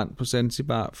en strand på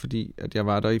Zanzibar, fordi at jeg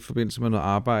var der i forbindelse med noget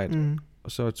arbejde.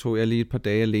 Og så tog jeg lige et par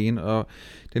dage alene, og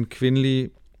den kvindelige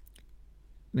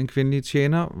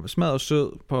tjener, smadret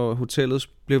sød på hotellet,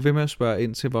 blev ved med at spørge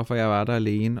ind til, hvorfor jeg var der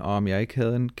alene, og om jeg ikke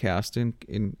havde en kæreste,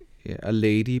 a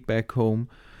lady back home.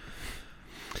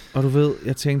 Og du ved,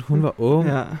 jeg tænkte, hun var ung,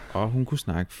 Ja. og hun kunne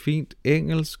snakke fint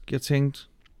engelsk. Jeg tænkte,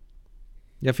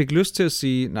 jeg fik lyst til at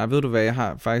sige, nej, ved du hvad, jeg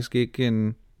har faktisk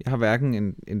ikke jeg har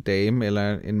hverken en dame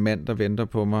eller en mand, der venter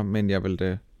på mig, men jeg vil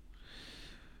da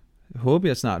håbe,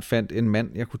 jeg snart fandt en mand,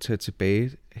 jeg kunne tage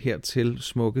tilbage hertil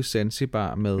smukke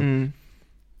Zanzibar med.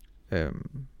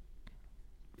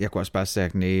 Jeg kunne også bare sige,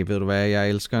 nej, ved du hvad, jeg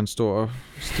elsker en stor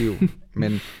stiv,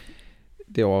 men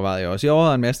det overvejede jeg også. Jeg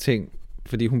overvejede en masse ting,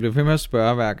 fordi hun blev ved med at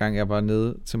spørge, hver gang jeg var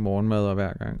nede til morgenmad, og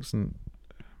hver gang sådan.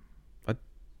 Og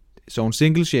så hun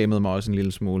single-shamede mig også en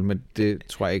lille smule, men det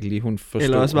tror jeg ikke lige, hun forstod.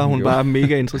 Eller også var hun bare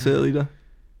mega interesseret i dig.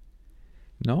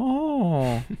 Nå,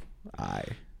 ej.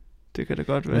 Det kan da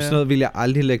godt være. Men sådan noget ville jeg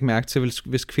aldrig lægge mærke til,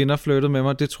 hvis kvinder flyttede med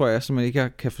mig. Det tror jeg simpelthen ikke,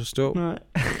 jeg kan forstå. Nej.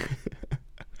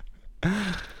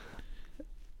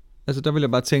 Altså, der ville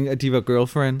jeg bare tænke, at de var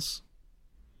girlfriends.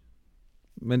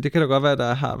 Men det kan da godt være, at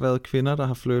der har været kvinder, der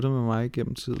har flyttet med mig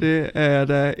igennem tiden. Det er jeg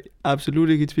da absolut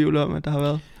ikke i tvivl om, at der har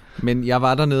været. Men jeg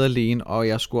var dernede alene, og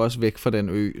jeg skulle også væk fra den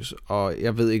ø, og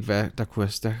jeg ved ikke hvad, der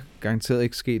garanteret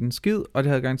ikke sket en skid, og det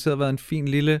havde garanteret været en fin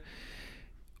lille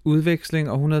udveksling,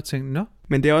 og hun havde tænkt, nå.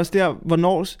 Men det er også der,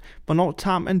 hvornår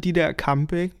tager man de der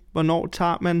kampe, ikke? Hvornår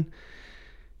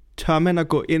tør man at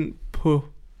gå ind på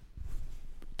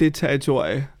det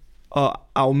territorie og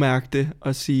afmærke det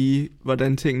og sige,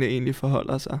 hvordan tingene egentlig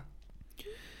forholder sig.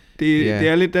 Det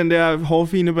er lidt den der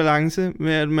hårfine balance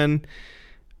med, at man.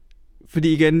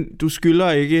 Fordi igen, du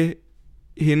skylder ikke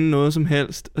hende noget som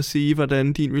helst at sige,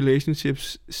 hvordan din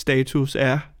relationships status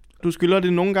er. Du skylder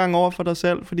det nogle gange over for dig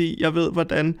selv, fordi jeg ved,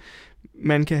 hvordan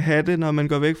man kan have det, når man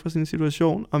går væk fra sin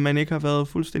situation, og man ikke har været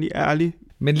fuldstændig ærlig.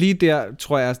 Men lige der,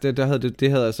 tror jeg, det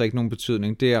havde altså ikke nogen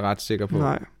betydning. Det er jeg ret sikker på.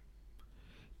 Nej.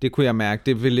 Det kunne jeg mærke.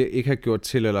 Det ville ikke have gjort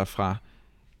til eller fra.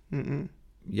 Mm-mm.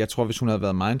 Jeg tror, hvis hun havde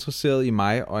været meget interesseret i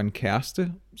mig og en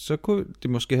kæreste, så kunne det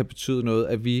måske have betydet noget,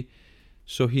 at vi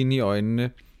så hende i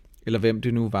øjnene, eller hvem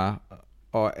det nu var,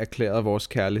 og erklærede vores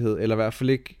kærlighed, eller i hvert fald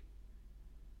ikke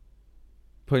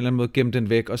på en eller anden måde gemte den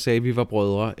væk og sagde, at vi var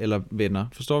brødre eller venner.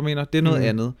 Forstår du, hvad jeg mener? Det er noget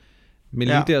andet. Men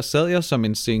lige der sad jeg som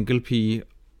en single pige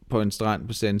på en strand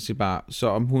på Zanzibar, så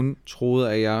om hun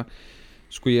troede, at jeg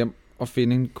skulle hjem og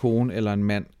finde en kone eller en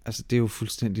mand, altså det er jo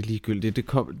fuldstændig ligegyldigt.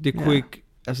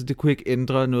 Det kunne ikke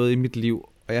ændre noget i mit liv.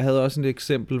 Og jeg havde også et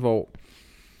eksempel,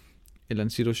 en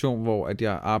situation, hvor at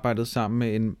jeg arbejdede sammen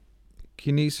med en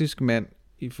kinesisk mand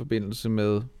i forbindelse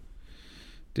med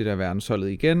det der verdensholdet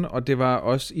igen, og det var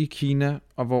også i Kina,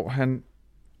 og hvor han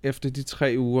efter de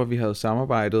 3 uger, vi havde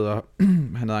samarbejdet, og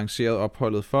han havde arrangeret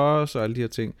opholdet for os og alle de her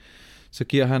ting, så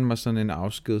giver han mig sådan en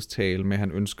afskedstale med, at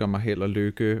han ønsker mig held og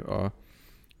lykke, og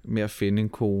med at finde en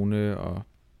kone, og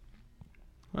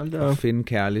finde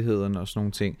kærligheden og sådan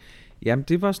nogle ting. Jamen,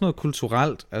 det var sådan noget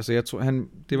kulturelt. Altså, jeg tror,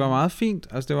 det var meget fint.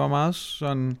 Altså, det var meget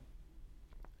sådan.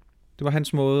 Det var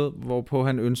hans måde, hvorpå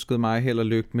han ønskede mig held og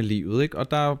lykke med livet, ikke?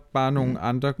 Og der er bare nogle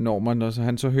andre normer, når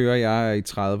han så hører, at jeg er i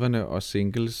 30'erne og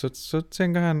single, så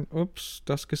tænker han, ups,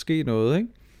 der skal ske noget, ikke?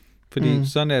 Fordi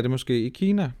sådan er det måske i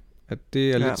Kina, at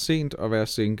det er lidt sent at være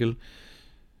single.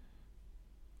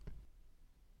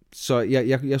 Så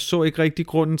jeg så ikke rigtig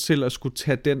grunden til at skulle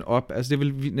tage den op. Altså, det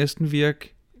ville næsten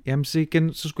virke. Jamen, så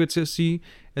igen, så skulle jeg til at sige,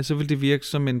 at så ville det virke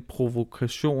som en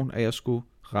provokation, at jeg skulle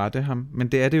rette ham. Men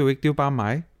det er det jo ikke. Det er jo bare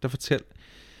mig, der fortæller.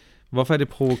 Hvorfor er det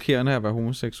provokerende at være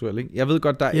homoseksuel, ikke? Jeg ved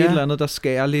godt, der er et eller andet, der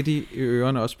skærer lidt i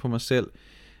ørerne også på mig selv.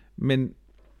 Men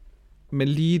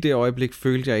lige i det øjeblik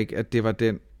følte jeg ikke, at det var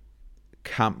den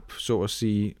kamp, så at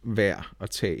sige, værd at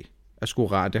tage. At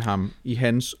skulle rette ham i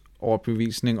hans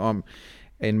overbevisning om,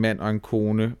 at en mand og en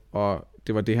kone, og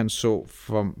det var det, han så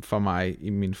for mig i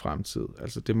min fremtid.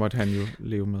 Altså, det måtte han jo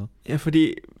leve med. Ja,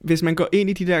 fordi hvis man går ind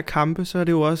i de der kampe, så er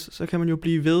det jo også, så kan man jo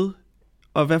blive ved.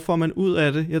 Og hvad får man ud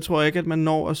af det? Jeg tror ikke, at man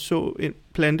når at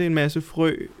plante en masse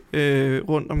frø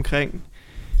rundt omkring.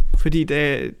 Fordi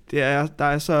der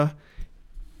er så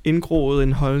indgroet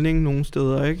en holdning nogle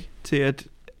steder, ikke? Til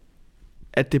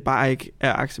at det bare ikke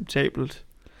er acceptabelt.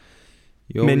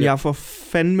 Jo, men jeg får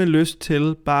fandme lyst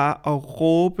til bare at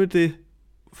råbe det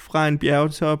fra en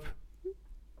bjergtop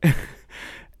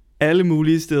alle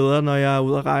mulige steder, når jeg er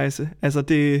ude at rejse. Altså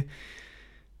det.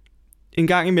 En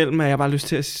gang imellem har jeg bare lyst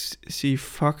til at sige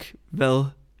fuck hvad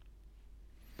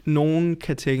nogen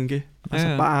kan tænke.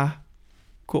 Altså bare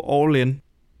gå all in.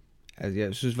 Altså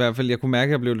jeg synes i hvert fald, jeg kunne mærke,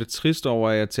 at jeg blev lidt trist over,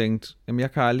 at jeg tænkte, jamen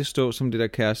jeg kan aldrig stå som det der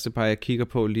kærestepar, jeg kigger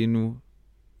på lige nu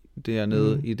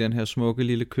dernede i den her smukke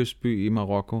lille kystby i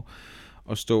Marokko,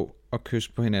 og stå og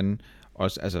kysse på hinanden.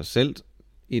 Også, altså selv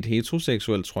et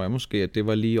heteroseksuelt, tror jeg måske, at det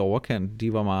var lige overkanten.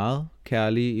 De var meget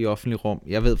kærlige i offentlig rum.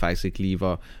 Jeg ved faktisk ikke lige,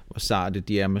 hvor sarte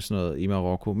de er med sådan noget i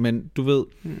Marokko. Men du ved,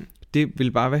 det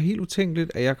ville bare være helt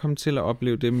utænkeligt, at jeg kom til at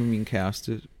opleve det med min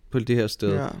kæreste på det her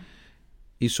sted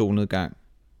i solnedgang.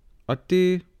 Og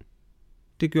det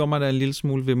gjorde mig da en lille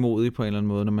smule vemodig på en eller anden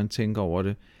måde, når man tænker over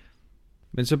det.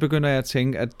 Men så begynder jeg at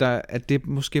tænke, at det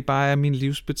måske bare er min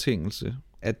livsbetingelse.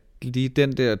 At lige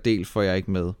den der del får jeg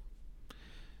ikke med.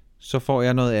 Så får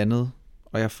jeg noget andet,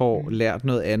 og jeg får lært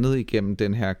noget andet igennem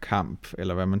den her kamp,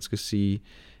 eller hvad man skal sige.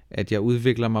 At jeg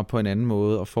udvikler mig på en anden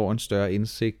måde, og får en større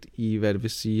indsigt i, hvad det vil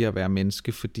sige at være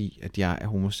menneske, fordi at jeg er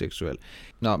homoseksuel.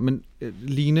 Nå, men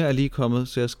Line er lige kommet,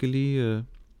 så jeg skal lige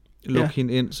lukke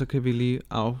hende ind, så kan vi lige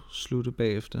afslutte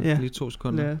bagefter. Ja. Lige 2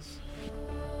 sekunder. Lad os.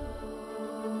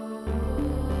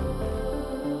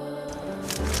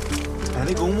 Er han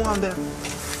ikke homo, ham der?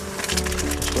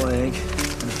 Det tror jeg ikke.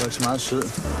 Han er faktisk meget sød.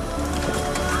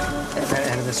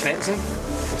 Han er da svans, ikke?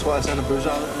 Jeg tror altså, han er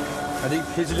bøssearvet. Er det ikke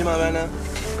pisse lige meget, hvad han er?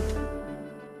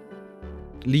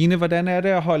 Line, hvordan er det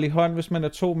at holde i hånd, hvis man er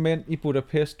 2 mænd i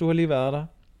Budapest? Du har lige været der.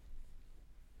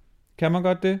 Kan man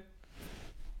godt det?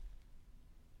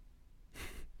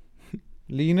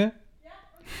 Line?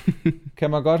 Ja.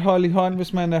 Kan man godt holde i hånd,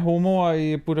 hvis man er homoer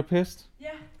i Budapest? Ja,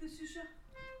 det synes jeg.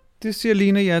 Det siger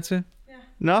Line ja til. Ja.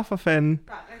 Nå, for fanden.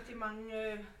 Der er rigtig mange,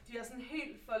 de er sådan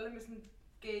helt fulde med sådan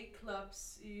gay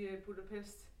clubs i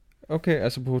Budapest. Okay,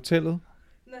 altså på hotellet?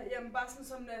 Nå, jamen bare sådan,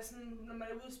 som sådan, når man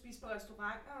er ude og spise på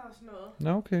restauranter og sådan noget. Nå,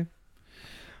 okay.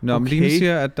 Nå, men Line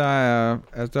siger, at der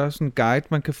er sådan en guide,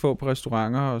 man kan få på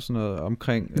restauranter og sådan noget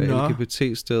omkring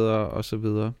LGBT-steder og så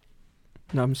videre.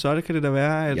 Nå, men så kan det da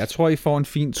være, at jeg tror, I får en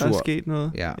fin tur. Der er sket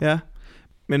noget. Ja.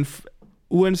 Men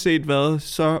uanset hvad,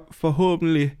 så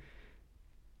forhåbentlig,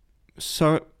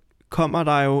 så kommer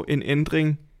der jo en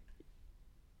ændring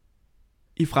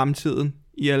i fremtiden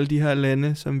i alle de her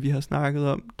lande, som vi har snakket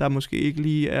om, der måske ikke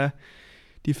lige er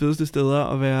de fedeste steder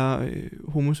at være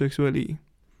homoseksuel i.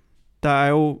 Der er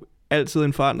jo altid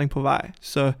en forandring på vej,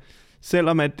 så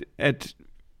selvom at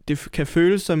det kan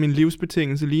føles som en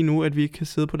livsbetingelse lige nu, at vi ikke kan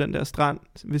sidde på den der strand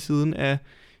ved siden af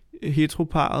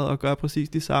heteroparet og gøre præcis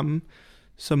det samme,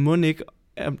 så må ikke,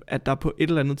 at der på et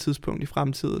eller andet tidspunkt i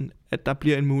fremtiden, at der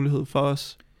bliver en mulighed for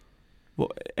os,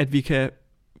 at vi kan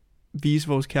vise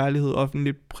vores kærlighed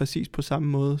offentligt præcis på samme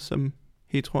måde, som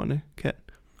heteroerne kan.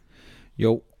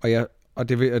 Jo,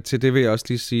 til det vil jeg også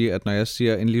lige sige, at når jeg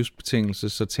siger en livsbetingelse,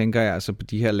 så tænker jeg altså på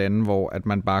de her lande, hvor at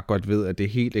man bare godt ved, at det er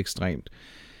helt ekstremt.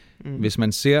 Hvis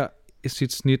man ser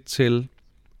sit snit til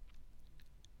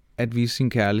at vise sin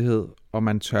kærlighed, og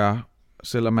man tør,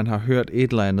 selvom man har hørt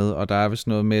et eller andet, og der er vist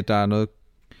noget med, der er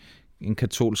en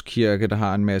katolsk kirke, der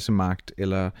har en masse magt,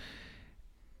 eller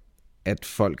at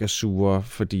folk er sure,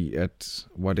 fordi at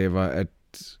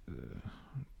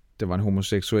det var en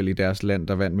homoseksuel i deres land,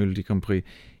 der vandt Melodi Grand Prix,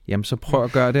 jamen så prøv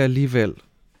at gøre det alligevel.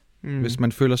 Hvis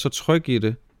man føler sig tryg i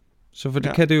det.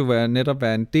 Så kan det jo netop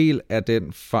være en del af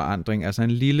den forandring, altså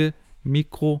en lille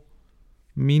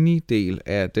mini-del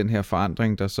af den her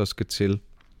forandring, der så skal til.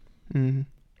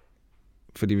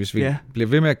 Fordi hvis vi bliver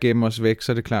ved med at gemme os væk,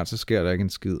 så er det klart, så sker der ikke en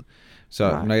skid.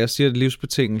 Så når jeg siger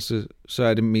livsbetingelse, så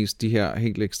er det mest de her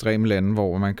helt ekstreme lande,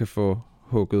 hvor man kan få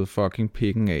hugget fucking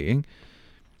pikken af, ikke?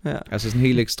 Ja. Altså sådan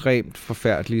helt ekstremt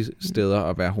forfærdelige steder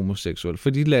at være homoseksuel. For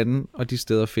de lande og de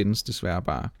steder findes desværre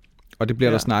bare. Og det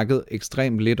bliver der snakket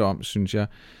ekstremt lidt om, synes jeg,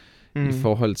 i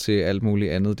forhold til alt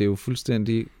muligt andet. Det er jo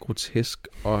fuldstændig grotesk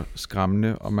og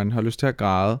skræmmende, og man har lyst til at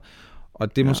græde.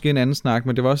 Og det er måske en anden snak,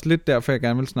 men det var også lidt derfor, jeg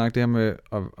gerne vil snakke det her med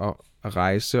at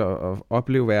rejse og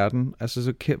opleve verden. Altså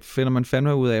så finder man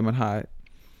fandme ud af, at man har,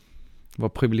 hvor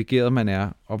privilegeret man er,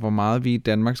 og hvor meget vi i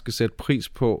Danmark skal sætte pris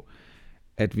på,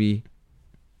 at vi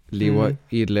lever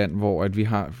i et land, hvor at vi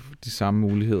har de samme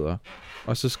muligheder.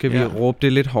 Og så skal vi råbe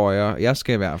det lidt højere. Jeg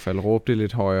skal i hvert fald råbe det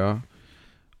lidt højere,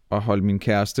 og holde min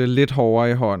kæreste lidt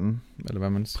hårdere i hånden, eller hvad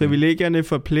man siger. Privilegierne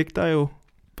forpligter jo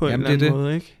på en eller anden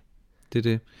måde, ikke? Det er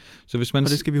det. Så hvis man,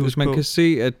 hvis man kan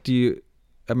se,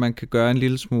 at man kan gøre en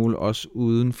lille smule også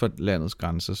uden for landets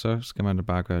grænser, så skal man da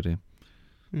bare gøre det.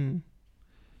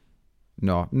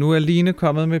 Nå, nu er Line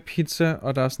kommet med pizza,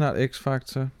 og der er snart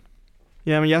X-Factor.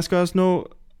 Ja, men jeg skal også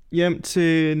nå hjem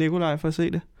til Nikolaj for at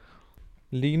se det.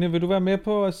 Line, vil du være med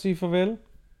på at sige farvel? Nej.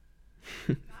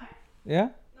 Ja? Jeg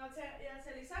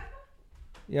til Alexander?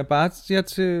 Jeg bare siger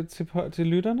til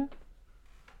lytterne.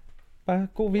 Bare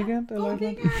god weekend, eller god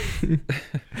hvad?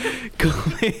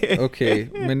 God weekend. Okay,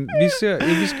 men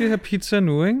vi skal have pizza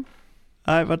nu, ikke?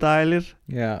 Ej, hvor dejligt.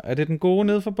 Ja, er det den gode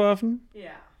nede for buffen? Ja.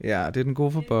 Ja, det er den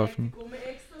gode for buffen. Det er god med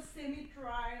ekstra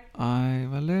semi-dry. Ej,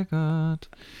 hvor lækkert.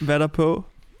 Hvad er der på?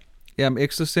 Jamen,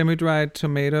 ekstra semi-dried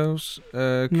tomatoes,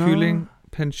 kylling,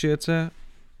 pancetta,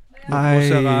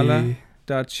 mozzarella.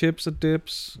 Der er chips og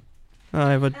dips.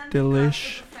 Ej, hvor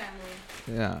delish.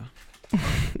 Ja.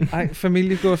 Ej,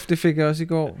 familieguff, det fik jeg også i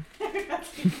går.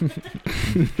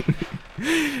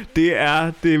 Det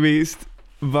er det mest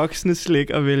voksne slik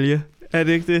at vælge. Er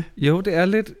det ikke det? Jo, det er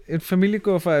lidt... En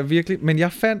familieguffer er virkelig... Men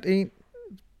jeg fandt en...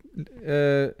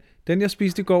 den, jeg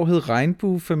spiste i går, hed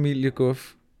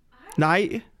regnbuefamilieguff.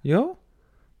 Nej. Jo.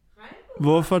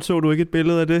 Hvorfor tog du ikke et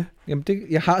billede af det? Jamen,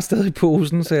 jeg har stadig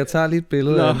posen, så jeg tager lige et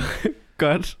billede af den.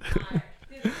 Godt.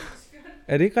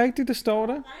 Er det ikke rigtigt, det står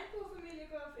der?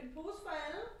 Regnbuefamilieguff, en pose for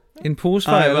alle. En pose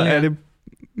for alle, er det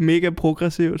mega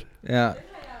progressivt. Ja.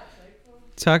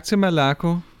 Tak til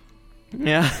Malaco.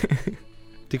 Ja.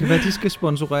 Det kan være, de skal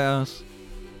sponsorere os.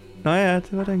 Nå ja, det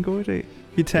var da en god idé.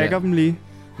 Vi tagger dem lige.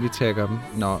 Vi tagger dem.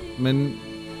 Nå, men...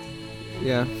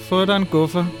 Ja, få dig en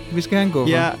guffer. Vi skal have en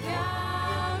guffer. Ja.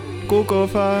 God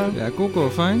guffer. Ja, god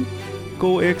guffer, ikke?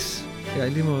 God X. Ja, i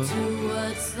lige måde.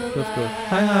 Guff.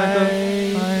 Hej hej.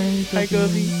 Hej, Hej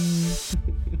Guffi.